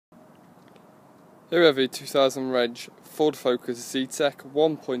Here we have a 2000 reg Ford Focus zetec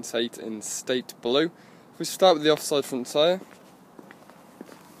 1.8 in State Blue. If we start with the offside front tyre,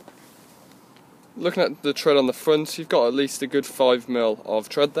 looking at the tread on the front, you've got at least a good 5mm of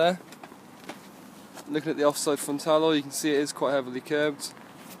tread there. Looking at the offside front alloy, you can see it is quite heavily curbed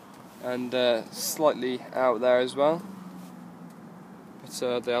and slightly out there as well,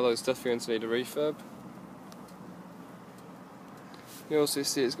 but the alloy is definitely going to need a refurb. You also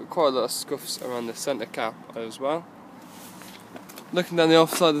see it's got quite a lot of scuffs around the centre cap as well. Looking down the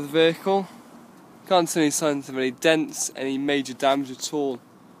offside of the vehicle, can't see any signs of any dents, any major damage at all,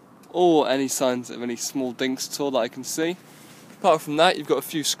 or any signs of any small dinks at all that I can see. Apart from that, you've got a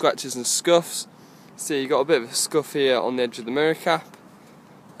few scratches and scuffs. See, you've got a bit of a scuff here on the edge of the mirror cap,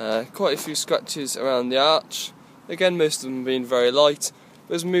 quite a few scratches around the arch, again most of them being very light.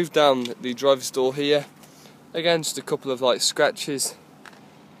 But as we move down the driver's door here, again just a couple of light scratches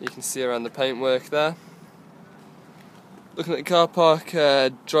you can see around the paintwork there. Looking at the car park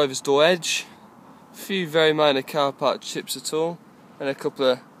driver's door edge, a few very minor car park chips at all, and a couple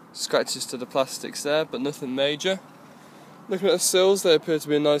of scratches to the plastics there, but nothing major. Looking at the sills, they appear to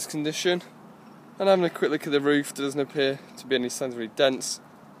be in nice condition, and having a quick look at the roof, there doesn't appear to be any signs of any dents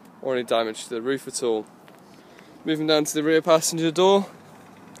or any damage to the roof at all. Moving down to the rear passenger door,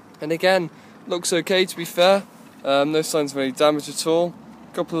 and again, looks okay to be fair, no signs of any damage at all.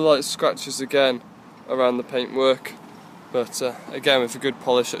 A couple of light scratches again around the paintwork, but again with a good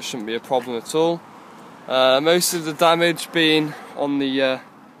polish that shouldn't be a problem at all. Most of the damage being on the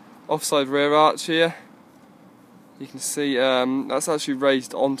offside rear arch here. You can see that's actually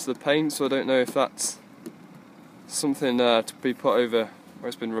raised onto the paint, so I don't know if that's something to be put over or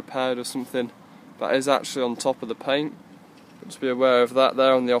it's been repaired or something. That is actually on top of the paint. Just be aware of that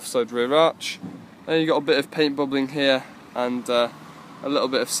there on the offside rear arch. Then you've got a bit of paint bubbling here and a little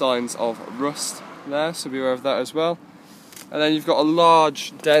bit of signs of rust there, so be aware of that as well. And then you've got a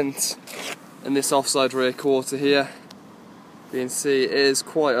large dent in this offside rear quarter here. You can see it is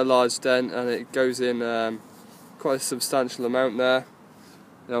quite a large dent and it goes in quite a substantial amount there.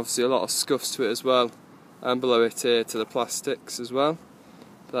 And obviously a lot of scuffs to it as well, and below it here to the plastics as well.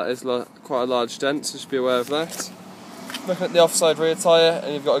 That is quite a large dent, so just be aware of that. Looking at the offside rear tyre,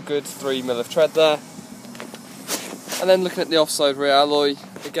 and you've got a good 3mm of tread there. And then looking at the offside rear alloy,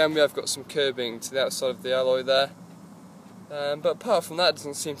 again we have got some curbing to the outside of the alloy there. But apart from that, it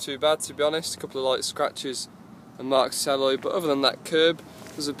doesn't seem too bad, to be honest. A couple of light scratches and marks to alloy, but other than that, curb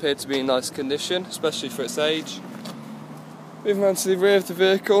does appear to be in nice condition, especially for its age. Moving on to the rear of the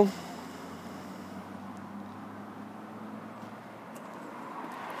vehicle.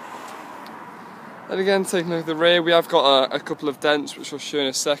 And again, taking a look at the rear, we have got a couple of dents, which I'll show in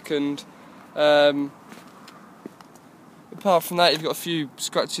a second. Apart from that, you've got a few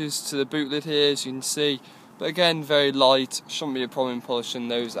scratches to the boot lid here, as you can see. But again, very light, shouldn't be a problem in polishing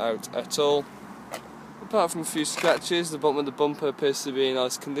those out at all. Apart from a few scratches, the bottom of the bumper appears to be in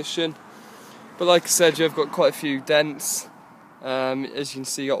nice condition. But like I said, you've got quite a few dents. As you can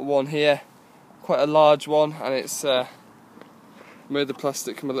see, you've got one here, quite a large one, and it's made the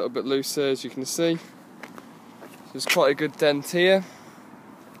plastic come a little bit looser, as you can see. There's quite a good dent here,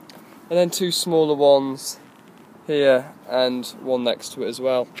 and then two smaller ones here and one next to it as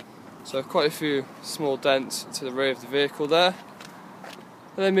well. So quite a few small dents to the rear of the vehicle there.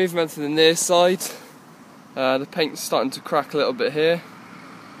 And then moving on to the near side, the paint's starting to crack a little bit here,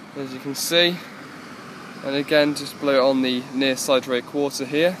 as you can see. And again, just below it on the near side rear quarter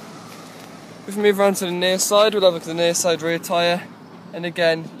here. If we move around to the near side, we'll have a look at the near side rear tyre. And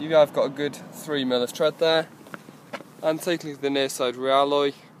again, you have got a good 3mm of tread there. And taking a look at the near side rear alloy,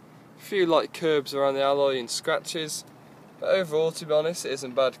 a few light curbs around the alloy and scratches. But overall, to be honest, it is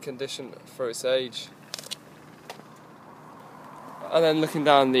in bad condition for its age. And then looking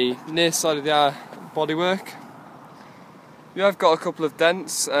down the near side of the bodywork, you have got a couple of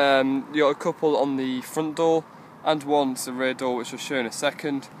dents. You've got a couple on the front door and one to the rear door, which I'll show in a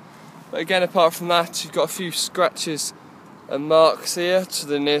second. But again, apart from that, you've got a few scratches and marks here to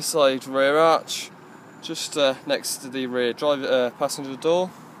the near side rear arch, just next to the rear passenger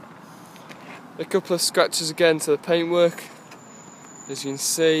door. A couple of scratches again to the paintwork. As you can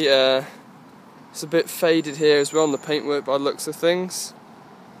see, it's a bit faded here as well on the paintwork by the looks of things.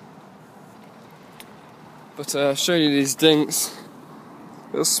 But showing you these dinks,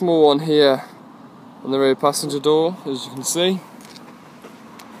 got a small one here on the rear passenger door, as you can see.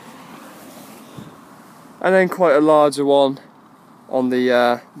 And then quite a larger one on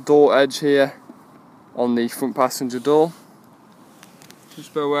the door edge here on the front passenger door.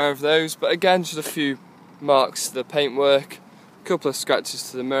 Just be aware of those, but again just a few marks to the paintwork, a couple of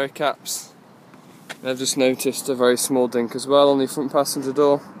scratches to the mirror caps. And I've just noticed a very small dink as well on the front passenger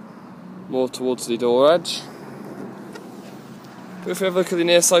door, more towards the door edge. But if we have a look at the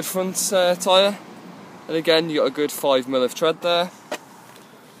near side front tyre, and again you got a good 5mm of tread there.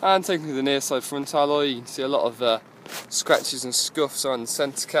 And taking the near side front alloy, you can see a lot of scratches and scuffs around the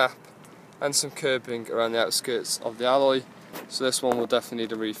centre cap, and some curbing around the outskirts of the alloy, so this one will definitely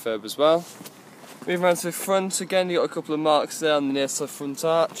need a refurb as well. Moving around to the front, again you got a couple of marks there on the near side front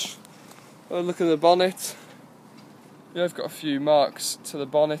arch. Look at the bonnet. You've got a few marks to the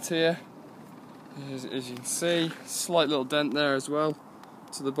bonnet here, as you can see. Slight little dent there as well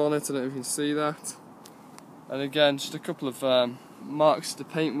to the bonnet, I don't know if you can see that. And again, just a couple of marks to the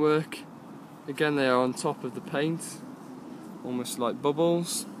paintwork. Again, they are on top of the paint, almost like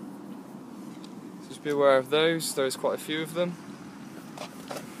bubbles. So just be aware of those. There is quite a few of them.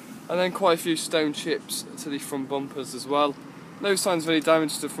 And then quite a few stone chips to the front bumpers as well. No signs of any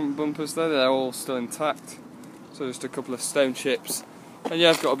damage to the front bumpers there, they're all still intact. So just a couple of stone chips. And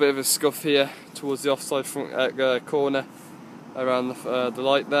yeah, I've got a bit of a scuff here towards the offside front corner around the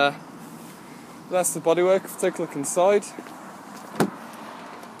light there. That's the bodywork. If we take a look inside,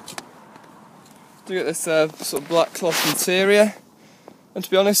 do get this sort of black cloth interior, and to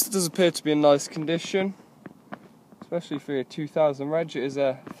be honest, it does appear to be in nice condition, especially for a 2000 reg. It is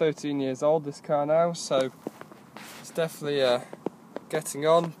 13 years old, this car now, so it's definitely getting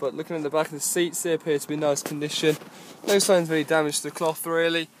on. But looking at the back of the seats, they appear to be in nice condition. No signs of any damage to the cloth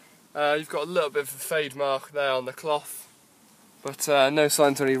really. You've got a little bit of a fade mark there on the cloth, but no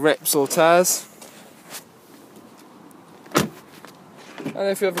signs of any rips or tears. And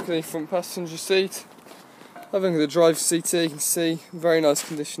if you have a look at the front passenger seat, have a look at the driver's seat here, you can see very nice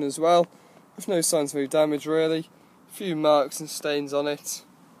condition as well, with no signs of any damage really. A few marks and stains on it,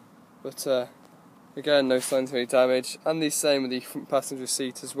 but again no signs of any damage. And the same with the front passenger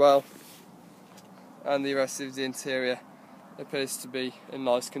seat as well. And the rest of the interior appears to be in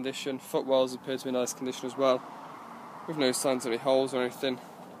nice condition. Footwells appear to be in nice condition as well, with no signs of any holes or anything.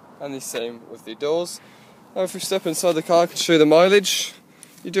 And the same with the doors. Now if we step inside the car, I can show you the mileage.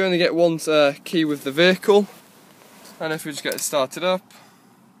 You do only get one key with the vehicle, and if we just get it started up,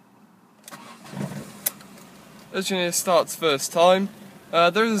 as you know, it starts first time.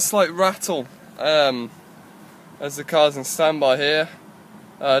 There is a slight rattle as the car's in standby here.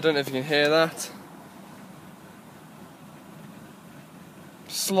 I don't know if you can hear that.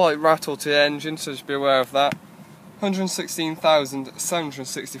 Slight rattle to the engine, so just be aware of that.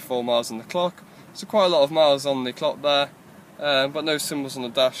 116,764 miles on the clock, so quite a lot of miles on the clock there. But no symbols on the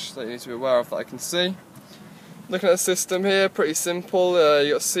dash that you need to be aware of that I can see. Looking at the system here, pretty simple.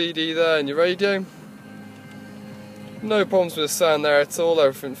 You got CD there and your radio. No problems with the sound there at all,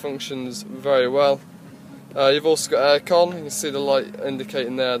 everything functions very well. You've also got aircon, you can see the light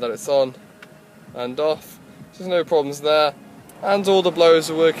indicating there that it's on and off. So there's no problems there. And all the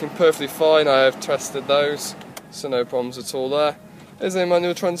blowers are working perfectly fine, I have tested those, so no problems at all there. There's a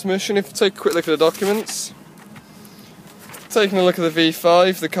manual transmission. If you take a quick look at the documents, taking a look at the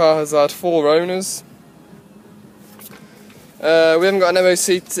V5, the car has had 4 owners. We haven't got an MOT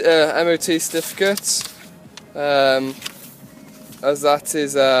certificate, as that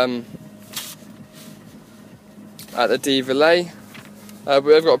is at the DVLA. But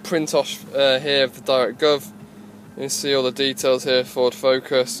we've got a print off here of the Direct Gov. You can see all the details here, Ford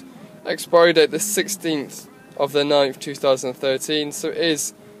Focus. Expiry date the 16th of the 9th 2013, so it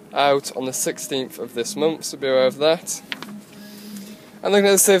is out on the 16th of this month, so be aware of that. And looking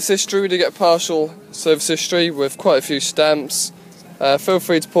at the service history, we do get partial service history with quite a few stamps. Feel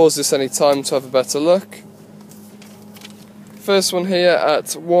free to pause this any time to have a better look. First one here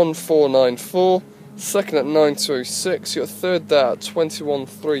at 1494, second at 9206, your third there at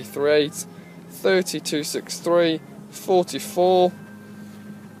 21338, 3263, 44,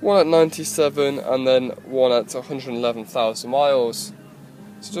 one at 97, and then one at 111,000 miles.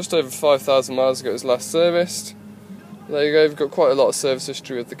 So just over 5,000 miles ago it was last serviced. There you go, you've got quite a lot of service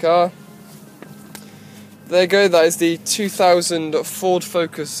history with the car. There you go, that is the 2000 Ford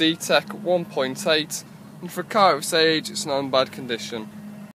Focus zetec 1.8, and for a car of its age, it's not in bad condition.